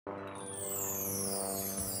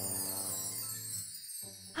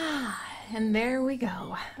And there we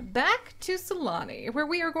go. Back to Solani, where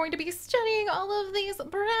we are going to be studying all of these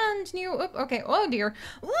brand new... okay, oh dear.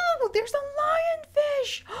 Ooh, there's a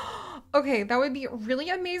lionfish! Okay, that would be really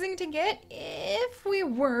amazing to get if we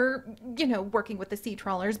were, you know, working with the sea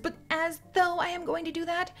trawlers, but as though I am going to do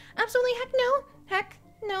that, absolutely heck no. Heck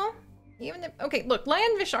no. Even if, okay, look,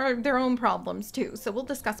 lionfish are their own problems too, so we'll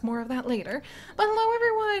discuss more of that later. But hello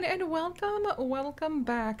everyone, and welcome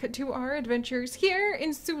back to our adventures here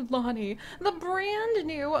in Sulani, the brand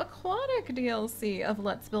new aquatic DLC of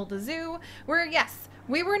Let's Build a Zoo, where yes,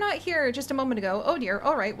 we were not here just a moment ago. Oh dear,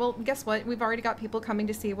 alright, well guess what? We've already got people coming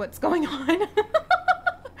to see what's going on.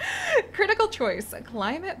 Critical Choice,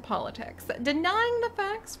 Climate Politics, Denying the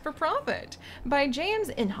Facts for Profit by James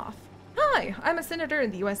Inhofe. Hi, I'm a senator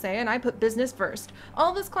in the USA and I put business first.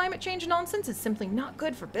 All this climate change nonsense is simply not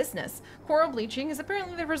good for business. Coral bleaching is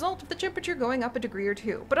apparently the result of the temperature going up a degree or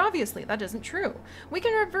two, but obviously that isn't true. We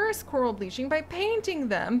can reverse coral bleaching by painting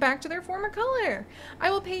them back to their former color.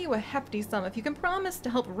 I will pay you a hefty sum if you can promise to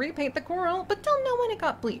help repaint the coral, but tell no one it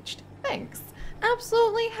got bleached. Thanks.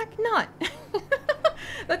 Absolutely heck not.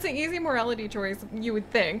 That's an easy morality choice, you would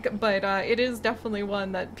think, but it is definitely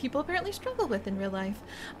one that people apparently struggle with in real life.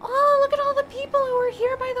 Oh, look at all the people who are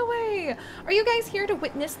here, by the way. Are you guys here to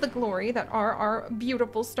witness the glory that are our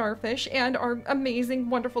beautiful starfish and our amazing,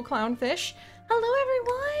 wonderful clownfish? Hello,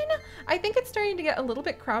 everyone. I think it's starting to get a little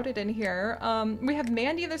bit crowded in here. We have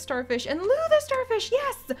Mandy the starfish and Lou the starfish.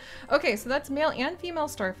 Yes. Okay, so that's male and female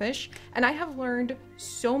starfish, and I have learned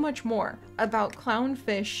so much more about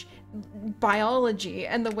clownfish biology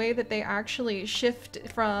and the way that they actually shift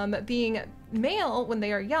from being male when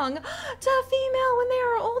they are young to female when they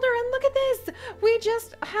are older. And look at this, we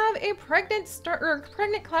just have a pregnant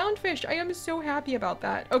clownfish. I am so happy about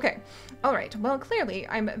that. Okay, all right, well, clearly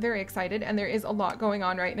I'm very excited and there is a lot going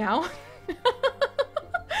on right now.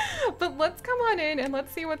 But let's come on in and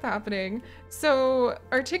let's see what's happening. So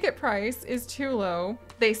our ticket price is too low,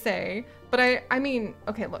 they say, but I mean,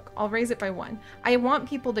 okay, look, I'll raise it by 1. I want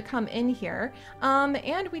people to come in here,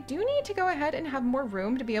 and we do need to go ahead and have more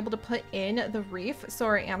room to be able to put in the reef so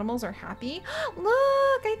our animals are happy. Look,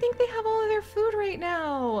 I think they have all of their food right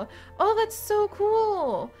now. Oh, that's so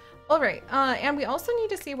cool. All right, and we also need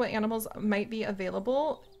to see what animals might be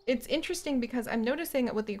available. It's interesting because I'm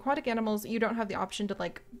noticing with the aquatic animals, you don't have the option to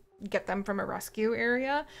like get them from a rescue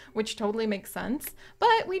area, which totally makes sense.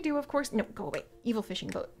 But we do, of course, no, go away, evil fishing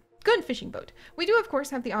boat. Good fishing boat. We do, of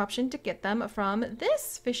course, have the option to get them from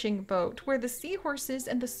this fishing boat where the seahorses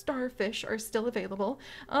and the starfish are still available.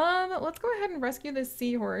 Let's go ahead and rescue this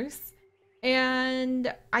seahorse.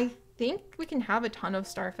 And I think we can have a ton of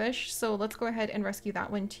starfish, so let's go ahead and rescue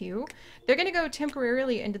that one too. They're going to go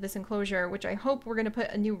temporarily into this enclosure, which I hope we're going to put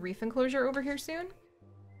a new reef enclosure over here soon.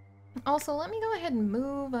 Also, let me go ahead and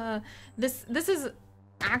move this is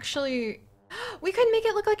actually... We could make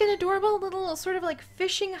it look like an adorable little sort of like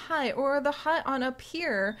fishing hut or the hut on a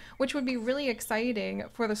pier, which would be really exciting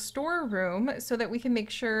for the storeroom so that we can make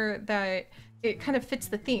sure that it kind of fits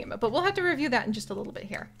the theme, but we'll have to review that in just a little bit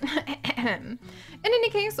here. In any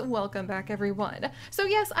case, welcome back everyone. So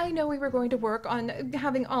yes, I know we were going to work on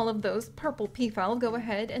having all of those purple peafowl go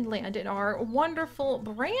ahead and land in our wonderful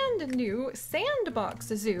brand new sandbox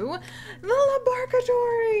zoo, the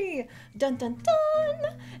Laboratory! Dun dun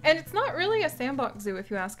dun! And it's not really a sandbox zoo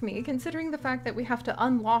if you ask me, considering the fact that we have to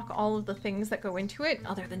unlock all of the things that go into it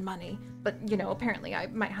other than money. But you know, apparently I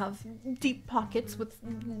might have deep pockets with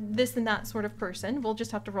this and that sort of person. We'll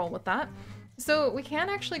just have to roll with that. So we can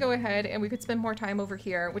actually go ahead and we could spend more time over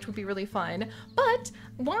here, which would be really fun. But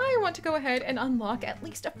why I want to go ahead and unlock at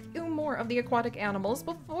least a few more of the aquatic animals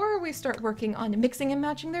before we start working on mixing and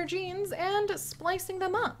matching their genes and splicing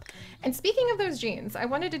them up. And speaking of those genes, I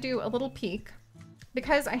wanted to do a little peek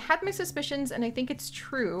because I had my suspicions and I think it's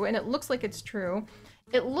true, and it looks like it's true.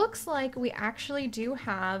 It looks like we actually do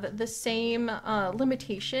have the same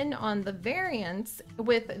limitation on the variants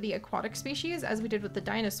with the aquatic species as we did with the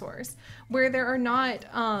dinosaurs, where there are not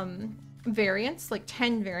variants, like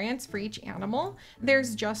 10 variants for each animal.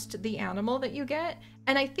 There's just the animal that you get.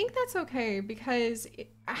 And I think that's okay because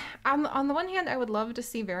on the one hand, I would love to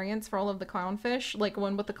see variants for all of the clownfish, like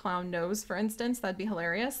one with the clown nose, for instance. That'd be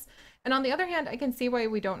hilarious. And on the other hand, I can see why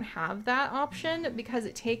we don't have that option because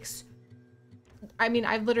it takes... I mean,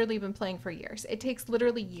 I've literally been playing for years. It takes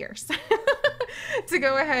literally years to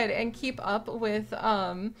go ahead and keep up with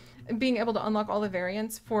being able to unlock all the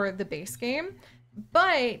variants for the base game.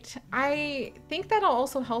 But I think that'll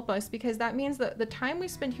also help us because that means that the time we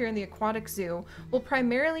spend here in the aquatic zoo will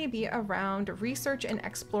primarily be around research and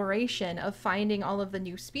exploration of finding all of the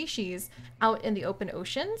new species out in the open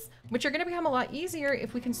oceans, which are going to become a lot easier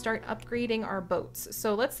if we can start upgrading our boats.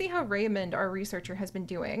 So let's see how Raymond, our researcher, has been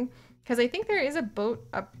doing. Because I think there is a boat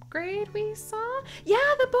upgrade we saw. Yeah,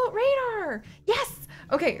 the boat radar. Yes.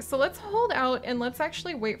 Okay, so let's hold out and let's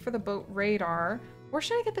actually wait for the boat radar. Where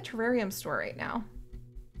should I get the terrarium store right now?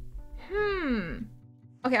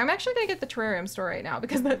 Okay, I'm actually gonna get the terrarium store right now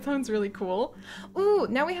because that sounds really cool. Ooh,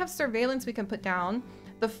 now we have surveillance we can put down.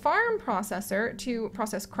 The farm processor to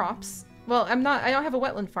process crops. Well, I don't have a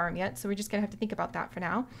wetland farm yet, so we're just gonna have to think about that for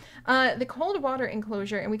now. The cold water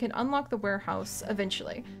enclosure, and we can unlock the warehouse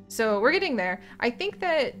eventually. So we're getting there. I think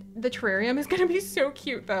that the terrarium is gonna be so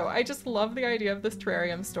cute though. I just love the idea of this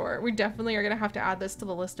terrarium store. We definitely are gonna have to add this to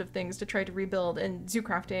the list of things to try to rebuild in zoo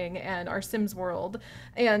crafting and our Sims world,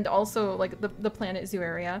 and also like the Planet Zoo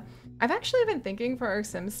area. I've actually been thinking for our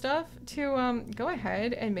Sim stuff to go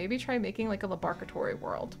ahead and maybe try making like a laboratory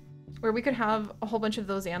world, where we could have a whole bunch of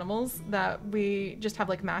those animals that we just have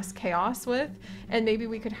like mass chaos with, and maybe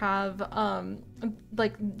we could have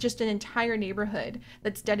like just an entire neighborhood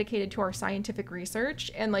that's dedicated to our scientific research,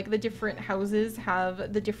 and like the different houses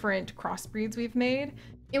have the different crossbreeds we've made.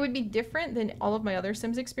 It would be different than all of my other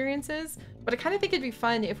Sims experiences, but I kind of think it'd be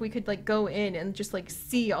fun if we could like go in and just like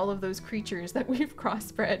see all of those creatures that we've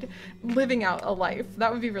crossbred living out a life. That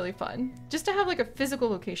would be really fun. Just to have like a physical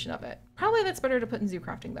location of it. Probably that's better to put in zoo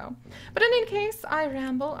crafting though. But in any case, I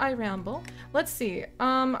ramble. Let's see.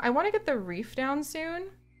 I want to get the reef down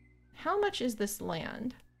soon. How much is this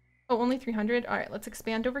land? Oh, only 300. All right, let's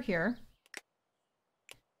expand over here.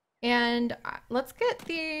 And let's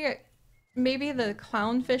get maybe the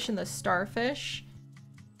clownfish and the starfish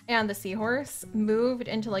and the seahorse moved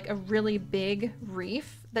into like a really big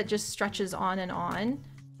reef that just stretches on and on.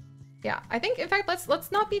 Yeah, I think in fact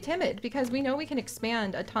let's not be timid because we know we can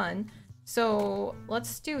expand a ton. So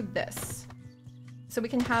let's do this. So we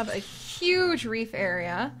can have a huge reef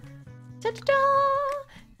area. Ta-da!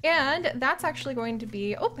 And that's actually going to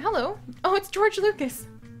be, oh, hello. Oh, it's George Lucas.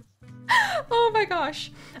 Oh my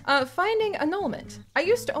gosh. Finding annulment. I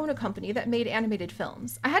used to own a company that made animated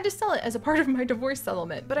films. I had to sell it as a part of my divorce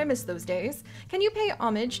settlement, but I miss those days. Can you pay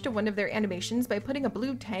homage to one of their animations by putting a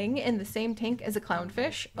blue tang in the same tank as a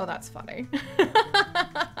clownfish? Oh, that's funny.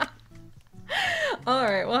 All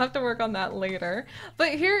right, we'll have to work on that later.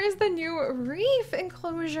 But here is the new reef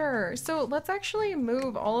enclosure. So let's actually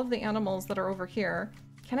move all of the animals that are over here.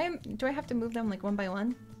 Do I have to move them like one by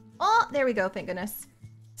one? Oh, there we go, thank goodness.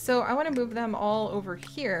 So I want to move them all over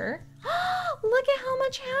here. Look at how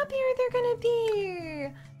much happier they're gonna be.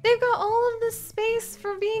 They've got all of this space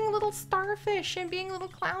for being little starfish and being little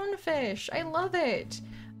clownfish. I love it.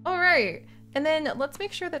 All right, and then let's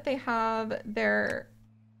make sure that they have their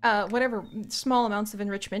whatever small amounts of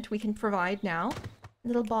enrichment we can provide now.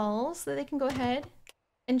 Little balls that they can go ahead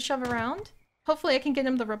and shove around. Hopefully I can get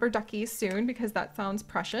them the rubber duckies soon because that sounds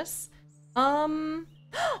precious. Oh,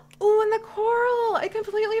 and the coral! I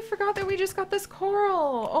completely forgot that we just got this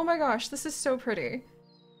coral. Oh my gosh, this is so pretty.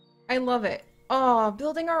 I love it. Oh,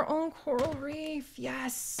 building our own coral reef.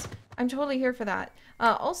 Yes, I'm totally here for that.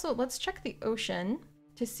 Also, let's check the ocean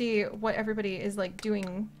to see what everybody is like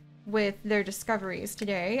doing with their discoveries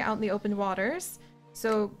today out in the open waters.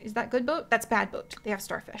 So is that good boat? That's bad boat. They have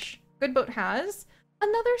starfish. Good boat has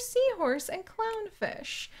another seahorse and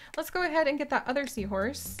clownfish. Let's go ahead and get that other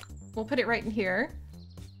seahorse. We'll put it right in here.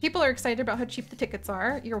 People are excited about how cheap the tickets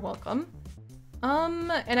are. You're welcome.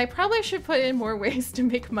 And I probably should put in more ways to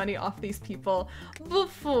make money off these people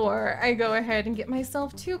before I go ahead and get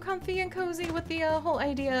myself too comfy and cozy with the whole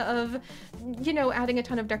idea of, you know, adding a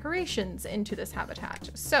ton of decorations into this habitat.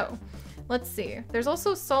 So let's see. There's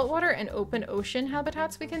also saltwater and open ocean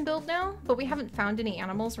habitats we can build now, but we haven't found any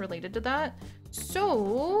animals related to that.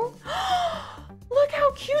 So look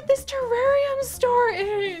how cute this terrarium store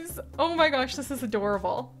is. Oh my gosh, this is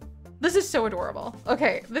adorable. This is so adorable.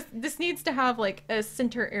 Okay, this needs to have like a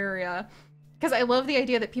center area because I love the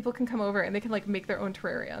idea that people can come over and they can like make their own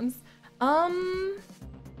terrariums.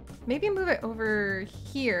 Maybe move it over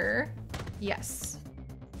here. Yes.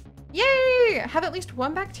 Yay! Have at least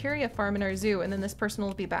one bacteria farm in our zoo and then this person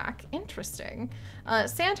will be back. Interesting.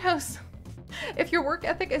 Sandhouse, if your work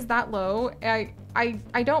ethic is that low, I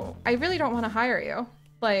really don't want to hire you.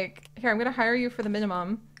 Like, here, I'm gonna hire you for the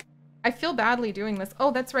minimum. I feel badly doing this. Oh,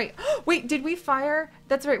 that's right. Wait, did we fire?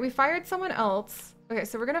 That's right, we fired someone else. Okay,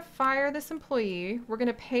 so we're gonna fire this employee. We're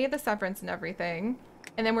gonna pay the severance and everything.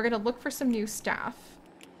 And then we're gonna look for some new staff,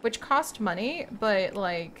 which cost money, but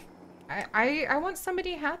like, I want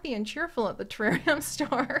somebody happy and cheerful at the terrarium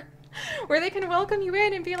store. Where they can welcome you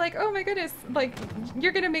in and be like, oh my goodness, like,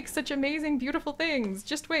 you're gonna make such amazing, beautiful things.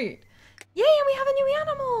 Just wait. Yay, and we have a new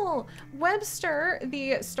animal! Webster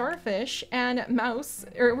the starfish and Mouse,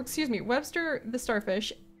 or excuse me, Webster the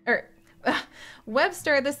starfish, or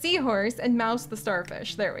Webster the seahorse and Mouse the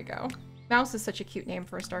starfish. There we go. Mouse is such a cute name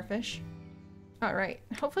for a starfish. All right,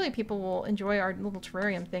 hopefully people will enjoy our little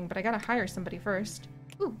terrarium thing, but I gotta hire somebody first.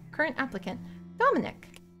 Ooh, current applicant, Dominic.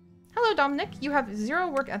 Hello, Dominic. You have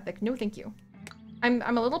 0 work ethic. No, thank you. I'm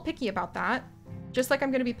a little picky about that, just like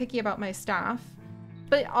I'm gonna be picky about my staff.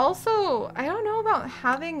 But also, I don't know about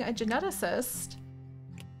having a geneticist.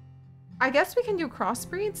 I guess we can do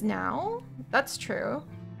crossbreeds now. That's true.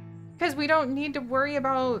 Because we don't need to worry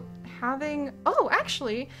about having... Oh,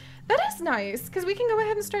 actually, that is nice. Because we can go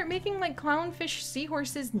ahead and start making like clownfish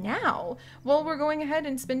seahorses now. While we're going ahead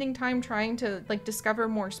and spending time trying to like discover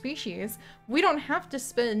more species. We don't have to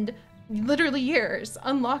spend literally years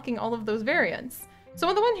unlocking all of those variants. So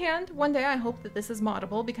on the one hand, one day I hope that this is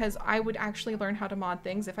moddable because I would actually learn how to mod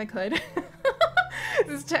things if I could.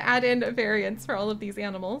 Just to add in variants for all of these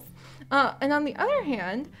animals. And on the other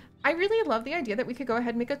hand, I really love the idea that we could go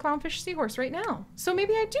ahead and make a clownfish seahorse right now. So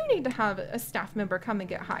maybe I do need to have a staff member come and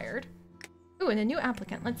get hired. Ooh, and a new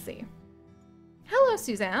applicant, let's see. Hello,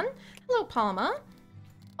 Suzanne. Hello, Palma.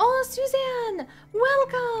 Oh, Suzanne,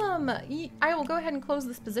 welcome. I will go ahead and close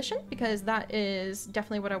this position because that is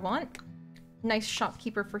definitely what I want. Nice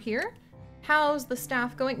shopkeeper for here. How's the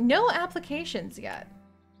staff going? No applications yet.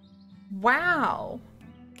 Wow.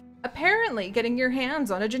 Apparently getting your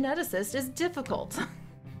hands on a geneticist is difficult.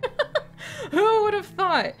 Who would have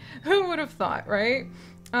thought? Who would have thought, right?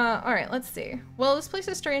 All right, let's see. Well, this place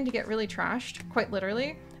is starting to get really trashed, quite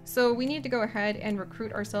literally. So we need to go ahead and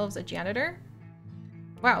recruit ourselves a janitor.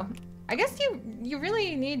 Wow. I guess you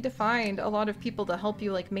really need to find a lot of people to help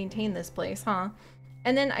you like maintain this place, huh?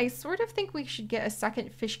 And then I sort of think we should get a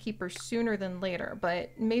second fish keeper sooner than later, but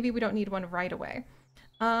maybe we don't need one right away.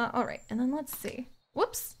 All right, and then let's see.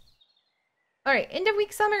 Whoops. All right, end of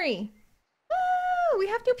week summary. Woo! We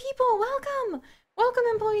have new people. Welcome. Welcome,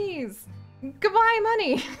 employees. Goodbye,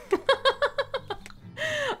 money.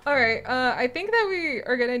 All right, I think that we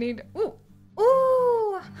are gonna need... Ooh.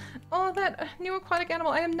 Ooh. Oh, that new aquatic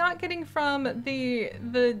animal. I am not getting from the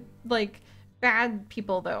like... bad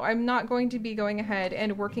people though. I'm not going to be going ahead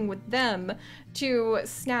and working with them to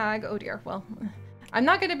snag, oh dear, well, I'm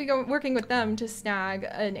not going to be working with them to snag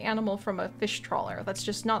an animal from a fish trawler. That's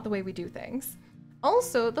just not the way we do things.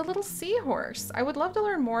 Also, the little seahorse. I would love to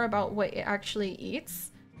learn more about what it actually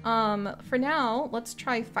eats. For now, let's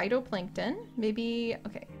try phytoplankton. Maybe,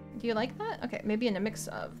 okay, do you like that? Okay, maybe in a mix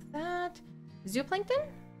of that. Zooplankton?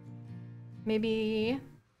 Maybe...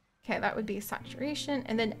 Okay, that would be saturation,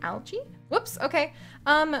 and then algae. Whoops, okay.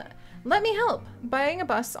 Let me help. Buying a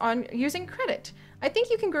bus on using credit. I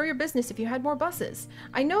think you can grow your business if you had more buses.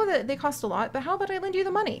 I know that they cost a lot, but how about I lend you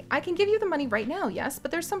the money? I can give you the money right now, yes,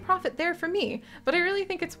 but there's some profit there for me. But I really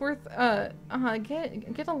think it's worth,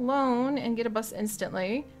 get a loan and get a bus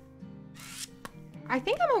instantly. I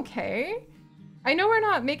think I'm okay. I know we're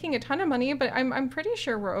not making a ton of money, but I'm pretty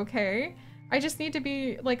sure we're okay. I just need to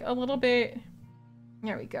be, like, a little bit...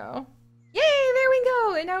 There we go. Yay, there we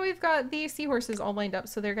go! And now we've got the seahorses all lined up,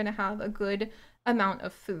 so they're gonna have a good amount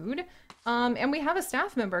of food. And we have a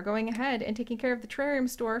staff member going ahead and taking care of the terrarium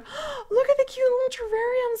store. Look at the cute little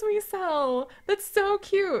terrariums we sell! That's so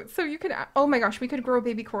cute! So you could, oh my gosh, we could grow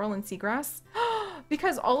baby coral and seagrass.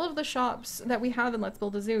 Because all of the shops that we have in Let's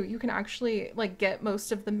Build a Zoo, you can actually like get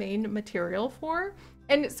most of the main material for.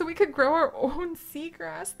 And so we could grow our own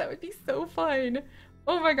seagrass. That would be so fun.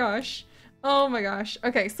 Oh my gosh. Oh my gosh.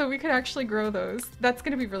 Okay, so we could actually grow those. That's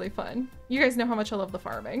gonna be really fun. You guys know how much I love the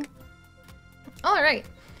farming. All right.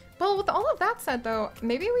 Well, with all of that said though,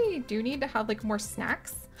 maybe we do need to have like more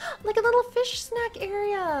snacks. Like a little fish snack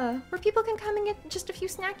area where people can come and get just a few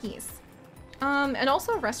snackies. And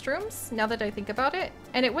also restrooms, now that I think about it.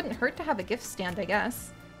 And it wouldn't hurt to have a gift stand, I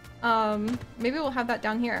guess. Maybe we'll have that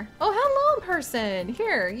down here. Oh, hello, person!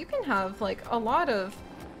 Here, you can have like a lot of...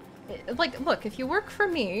 Like, look, if you work for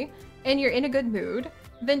me and you're in a good mood,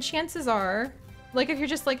 then chances are, like if you're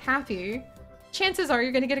just like happy, chances are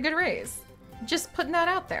you're gonna get a good raise. Just putting that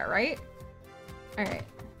out there, right? All right,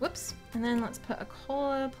 whoops. And then let's put a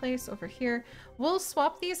cola place over here. We'll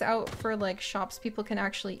swap these out for like shops people can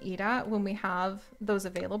actually eat at when we have those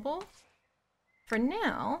available. For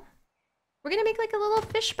now, we're gonna make like a little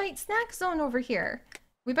fish bite snack zone over here.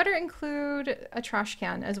 We better include a trash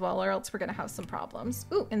can as well, or else we're gonna have some problems.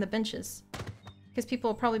 Ooh, and the benches. Because people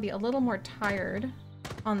will probably be a little more tired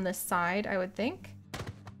on this side, I would think.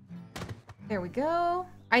 There we go.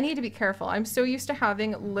 I need to be careful. I'm so used to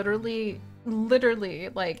having literally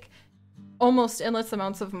like almost endless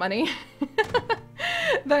amounts of money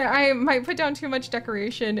that I might put down too much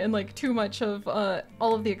decoration and like too much of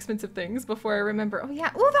all of the expensive things before I remember, oh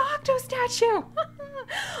yeah, oh, the octo statue.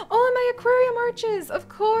 Oh, and my aquarium arches, of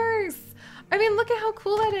course. I mean, look at how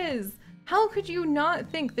cool that is. How could you not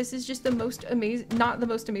think this is just the most amazing, not the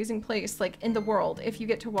most amazing place like in the world if you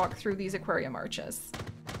get to walk through these aquarium arches?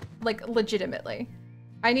 Like legitimately.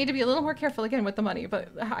 I need to be a little more careful again with the money, but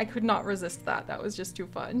I could not resist that. That was just too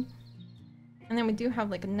fun. And then we do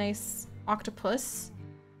have like a nice octopus.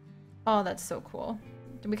 Oh, that's so cool.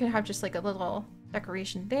 We could have just like a little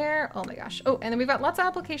decoration there. Oh my gosh. Oh, and then we've got lots of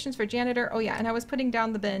applications for janitor. Oh yeah, and I was putting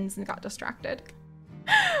down the bins and got distracted.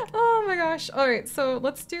 Oh my gosh. All right, so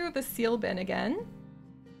let's do the seal bin again.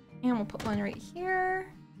 And we'll put one right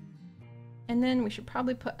here. And then we should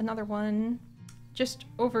probably put another one just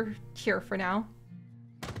over here for now.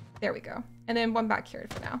 There we go. And then one back here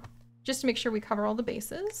for now, just to make sure we cover all the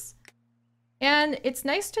bases. And it's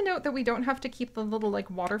nice to note that we don't have to keep the little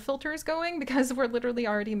like water filters going because we're literally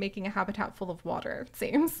already making a habitat full of water, it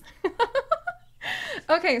seems.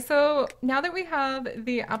 Okay, so now that we have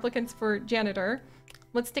the applicants for janitor,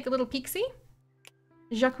 let's take a little peek-see.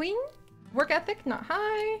 Jacqueline, work ethic, not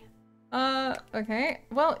high. Okay,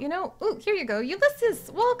 well, you know, ooh, here you go.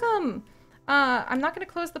 Ulysses, welcome. I'm not gonna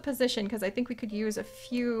close the position because I think we could use a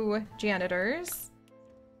few janitors.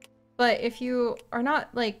 But if you are not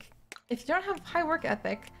like, if you don't have high work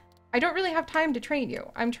ethic, I don't really have time to train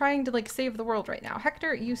you. I'm trying to like save the world right now.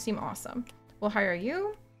 Hector, you seem awesome. We'll hire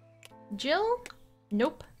you. Jill?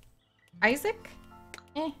 Nope. Isaac?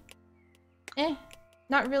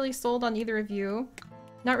 Not really sold on either of you.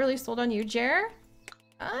 Not really sold on you. Jer?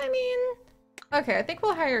 I mean, okay, I think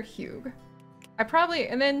we'll hire Hugh. I probably,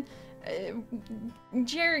 and then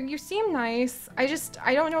Jer, you seem nice. I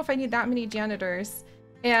don't know if I need that many janitors.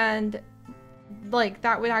 And like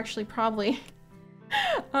that would actually probably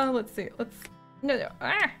let's see, no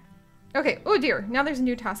okay, oh dear, now there's a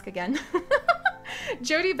new task again.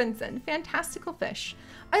 Jody Benson, fantastical fish.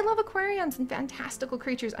 I love aquariums and fantastical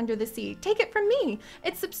creatures under the sea. Take it from me.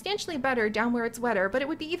 It's substantially better down where it's wetter, but it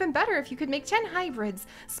would be even better if you could make 10 hybrids,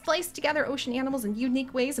 splice together ocean animals in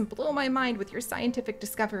unique ways, and blow my mind with your scientific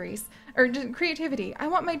discoveries or creativity. I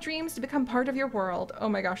want my dreams to become part of your world. Oh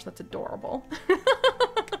my gosh, that's adorable.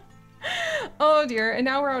 Oh dear, and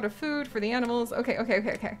now we're out of food for the animals. Okay.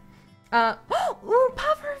 Ooh,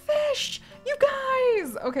 pufferfish! You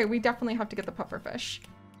guys! Okay, we definitely have to get the pufferfish.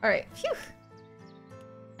 All right, phew.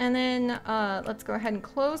 And then let's go ahead and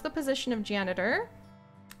close the position of janitor.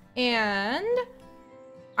 And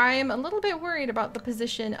I'm a little bit worried about the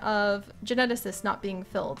position of geneticist not being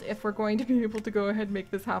filled if we're going to be able to go ahead and make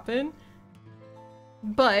this happen.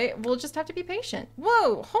 But we'll just have to be patient.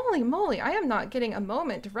 Whoa, holy moly, I am not getting a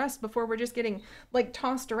moment to rest before we're just getting like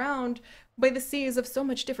tossed around by the seas of so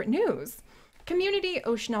much different news. Community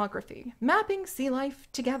oceanography, mapping sea life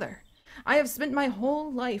together. I have spent my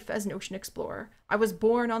whole life as an ocean explorer. I was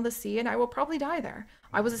born on the sea and I will probably die there.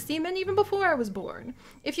 I was a seaman even before I was born.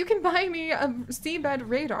 If you can buy me a seabed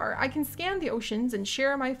radar, I can scan the oceans and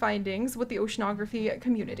share my findings with the oceanography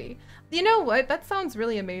community. You know what? That sounds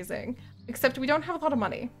really amazing. Except we don't have a lot of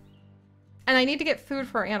money. And I need to get food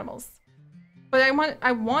for our animals. But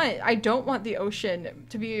I don't want the ocean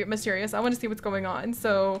to be mysterious. I want to see what's going on.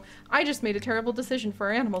 So I just made a terrible decision for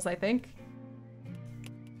our animals, I think.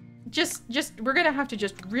 We're gonna have to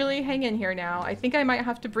just really hang in here now. I think I might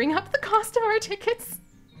have to bring up the cost of our tickets.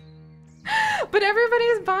 But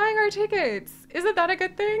everybody's buying our tickets. Isn't that a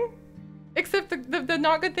good thing? Except the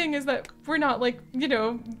not good thing is that we're not like, you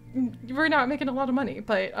know, we're not making a lot of money,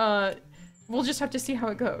 but we'll just have to see how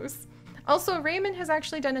it goes. Also, Raymond has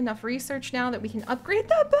actually done enough research now that we can upgrade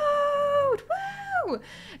the boat! Woo!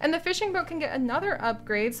 And the fishing boat can get another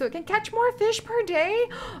upgrade so it can catch more fish per day.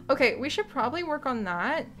 Okay, we should probably work on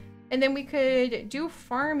that. And then we could do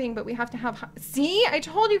farming, but we have to have... See? I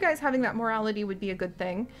told you guys having that morality would be a good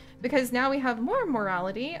thing. Because now we have more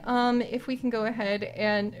morality. If we can go ahead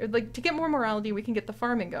and... like, to get more morality, we can get the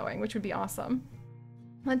farming going, which would be awesome.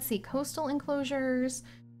 Let's see. Coastal enclosures.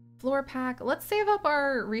 Floor pack. Let's save up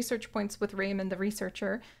our research points with Raymond, the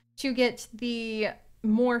researcher, to get the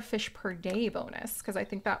more fish per day bonus. Because I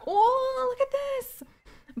think that... Oh, look at this!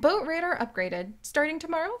 Boat radar upgraded. Starting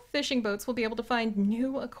tomorrow, fishing boats will be able to find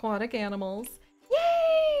new aquatic animals.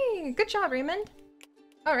 Yay! Good job, Raymond.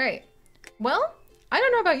 All right. Well, I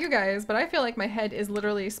don't know about you guys, but I feel like my head is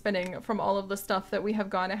literally spinning from all of the stuff that we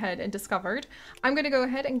have gone ahead and discovered. I'm going to go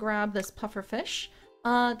ahead and grab this puffer fish.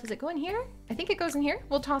 Does it go in here? I think it goes in here.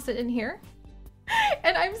 We'll toss it in here.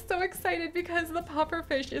 And I'm so excited because the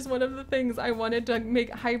pufferfish is one of the things I wanted to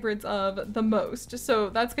make hybrids of the most. So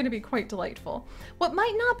that's going to be quite delightful. What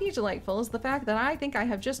might not be delightful is the fact that I think I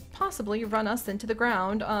have just possibly run us into the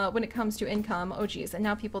ground when it comes to income. Oh geez, and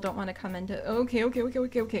now people don't want to come into, okay.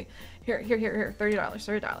 Here, $30,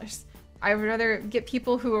 $30. I would rather get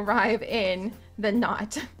people who arrive in than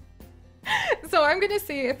not. So I'm gonna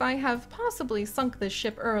see if I have possibly sunk this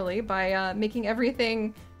ship early by making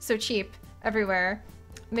everything so cheap everywhere.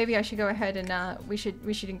 Maybe I should go ahead and we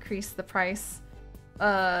should increase the price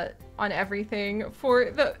on everything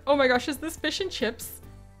for the, oh my gosh, is this fish and chips?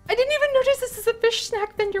 I didn't even notice this is a fish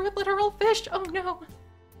snack vendor with literal fish. Oh no.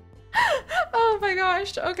 Oh my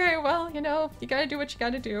gosh. Okay, well, you know, you gotta do what you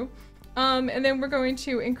gotta do. And then we're going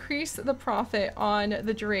to increase the profit on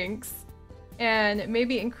the drinks and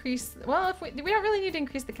maybe increase, well, if we don't really need to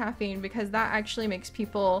increase the caffeine because that actually makes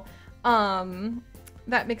people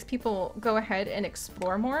go ahead and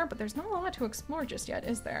explore more, but there's not a lot to explore just yet,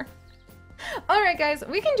 is there? All right, guys,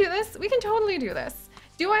 we can do this. We can totally do this.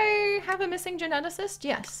 Do I have a missing geneticist?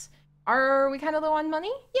 Yes. Are we kind of low on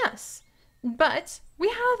money? Yes. But we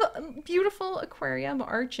have beautiful aquarium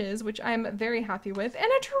arches, which I'm very happy with, and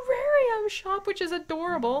a terrarium shop, which is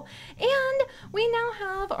adorable. And we now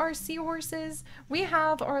have our seahorses. We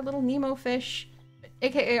have our little Nemo fish,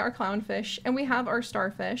 aka our clownfish, and we have our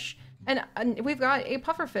starfish. And we've got a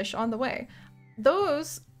pufferfish on the way.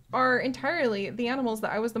 Those are entirely the animals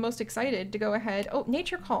that I was the most excited to go ahead. Oh,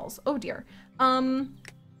 nature calls. Oh dear.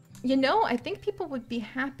 You know, I think people would be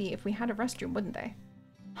happy if we had a restroom, wouldn't they?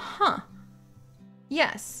 Huh.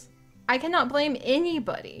 Yes. I cannot blame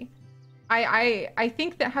anybody. I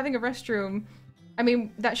think that having a restroom, I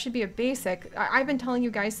mean, that should be a basic. I've been telling you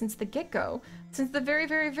guys since the get-go, since the very,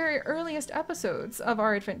 very, very earliest episodes of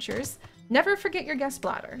our adventures, never forget your guest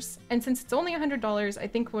bladders. And since it's only $100, I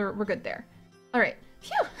think we're good there. All right.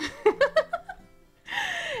 Phew.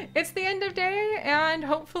 It's the end of day, and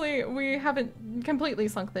hopefully we haven't completely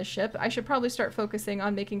sunk this ship. I should probably start focusing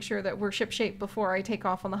on making sure that we're shipshape before I take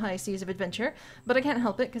off on the high seas of adventure, but I can't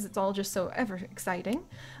help it because it's all just so ever exciting.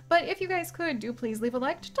 But if you guys could, do please leave a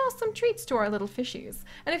like to toss some treats to our little fishies.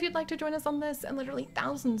 And if you'd like to join us on this and literally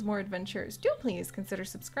thousands more adventures, do please consider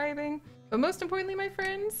subscribing. But most importantly, my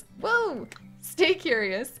friends, whoa, stay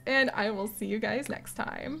curious, and I will see you guys next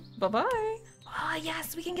time. Bye-bye. Ah,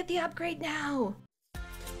 yes, we can get the upgrade now.